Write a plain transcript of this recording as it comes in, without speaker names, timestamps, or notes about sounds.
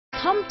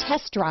Come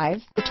test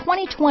drive the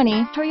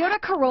 2020 Toyota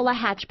Corolla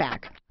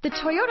Hatchback. The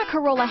Toyota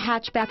Corolla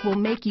Hatchback will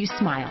make you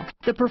smile.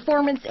 The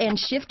performance and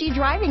shifty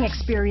driving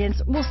experience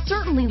will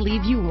certainly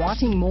leave you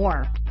wanting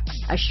more.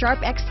 A sharp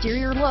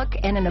exterior look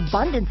and an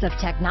abundance of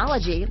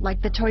technology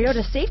like the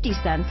Toyota Safety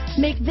Sense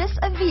make this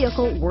a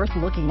vehicle worth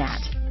looking at.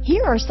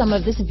 Here are some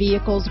of this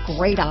vehicle's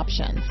great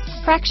options: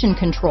 traction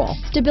control,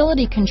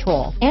 stability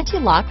control,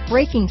 anti-lock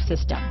braking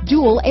system,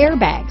 dual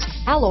airbags,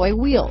 alloy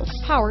wheels,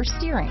 power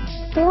steering,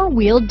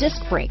 four-wheel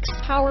disc brakes,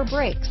 power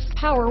brakes,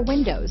 power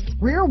windows,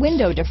 rear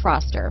window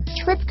defroster,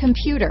 trip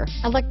computer,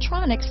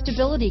 electronic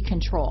stability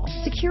control,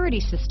 security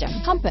system,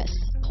 compass,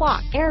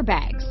 clock,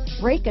 airbags,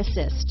 brake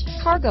assist,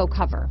 cargo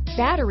cover,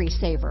 battery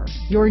saver.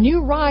 Your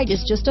new ride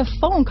is just a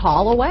phone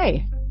call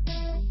away.